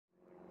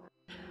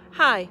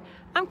Hi,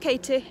 I'm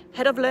Katie,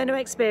 Head of Learner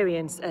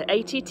Experience at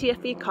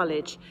ATTFE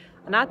College,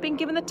 and I've been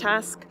given the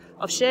task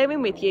of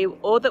sharing with you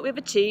all that we've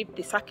achieved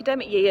this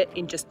academic year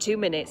in just 2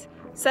 minutes.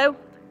 So,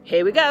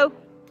 here we go.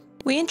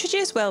 We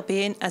introduced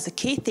wellbeing as a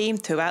key theme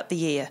throughout the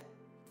year.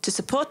 To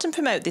support and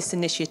promote this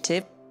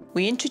initiative,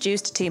 we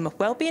introduced a team of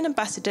wellbeing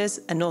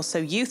ambassadors and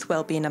also youth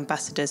wellbeing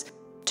ambassadors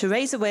to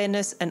raise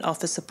awareness and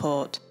offer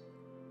support.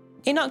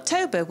 In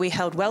October, we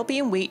held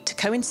Wellbeing Week to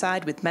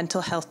coincide with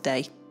Mental Health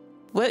Day.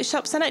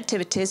 Workshops and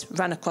activities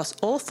ran across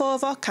all 4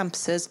 of our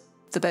campuses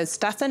for both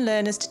staff and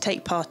learners to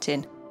take part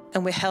in,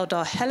 and we held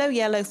our Hello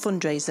Yellow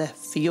fundraiser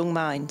for young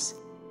minds.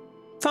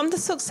 From the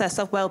success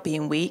of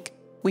Wellbeing Week,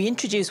 we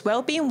introduced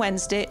Wellbeing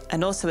Wednesday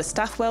and also a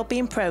staff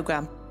wellbeing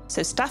programme,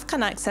 so staff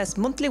can access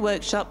monthly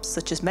workshops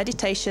such as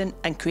meditation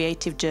and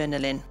creative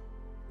journaling.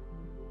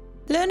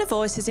 Learner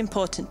voice is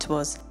important to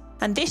us,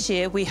 and this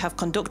year we have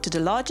conducted a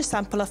larger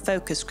sample of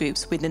focus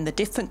groups within the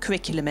different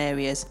curriculum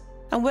areas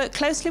and worked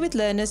closely with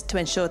learners to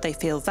ensure they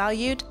feel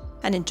valued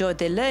and enjoyed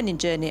their learning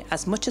journey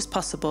as much as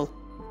possible.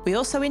 We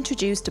also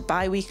introduced a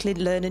bi-weekly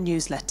learner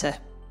newsletter.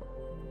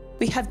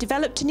 We have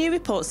developed a new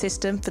report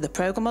system for the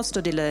programme of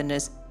study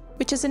learners,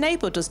 which has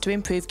enabled us to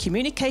improve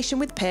communication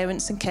with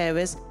parents and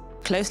carers,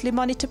 closely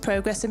monitor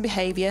progress and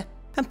behaviour,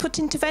 and put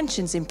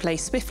interventions in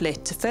place swiftly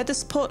to further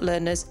support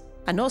learners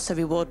and also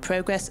reward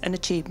progress and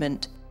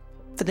achievement.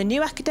 For the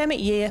new academic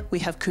year, we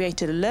have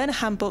created a learner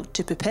handbook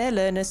to prepare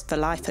learners for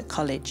life at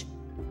college.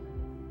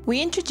 We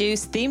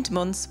introduced themed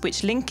months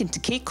which link into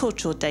key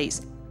cultural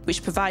dates,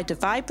 which provide a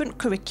vibrant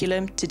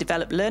curriculum to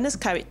develop learners'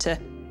 character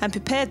and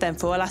prepare them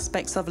for all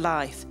aspects of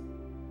life.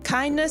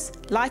 Kindness,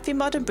 life in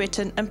modern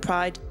Britain and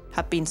pride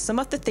have been some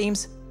of the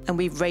themes, and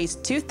we've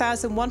raised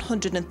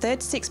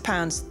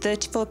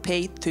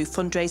 £2,136.34 through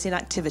fundraising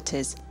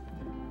activities.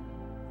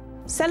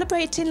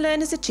 Celebrating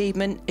learners'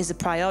 achievement is a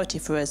priority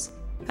for us,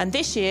 and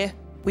this year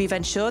we've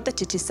ensured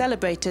that it is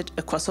celebrated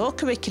across all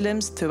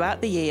curriculums throughout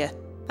the year,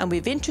 and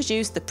we've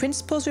introduced the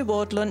Principal's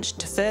Reward Lunch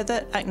to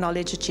further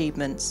acknowledge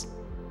achievements.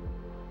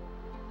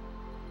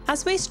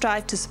 As we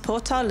strive to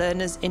support our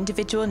learners'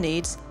 individual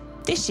needs,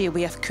 this year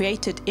we have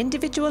created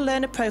individual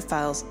learner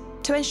profiles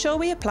to ensure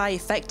we apply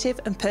effective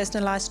and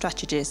personalised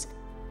strategies.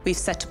 We've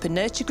set up a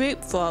nurture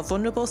group for our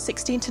vulnerable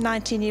 16 to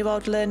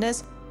 19-year-old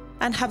learners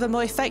and have a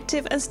more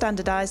effective and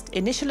standardised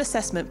initial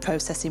assessment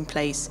process in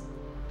place.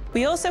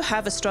 We also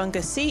have a stronger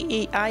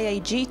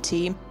CEIAG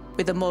team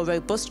with a more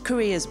robust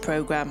careers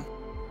programme.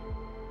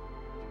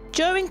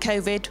 During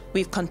COVID,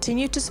 we've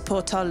continued to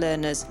support our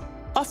learners,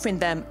 offering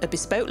them a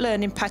bespoke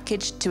learning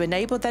package to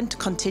enable them to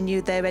continue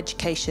their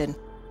education.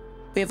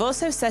 We have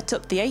also set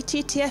up the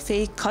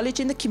ATTFE College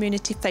in the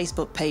Community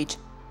Facebook page,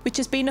 which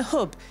has been a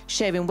hub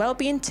sharing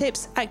wellbeing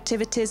tips,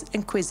 activities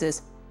and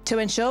quizzes to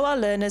ensure our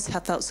learners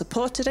have felt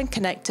supported and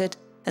connected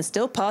and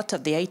still part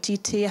of the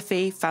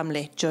ATTFE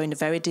family during a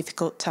very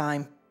difficult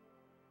time.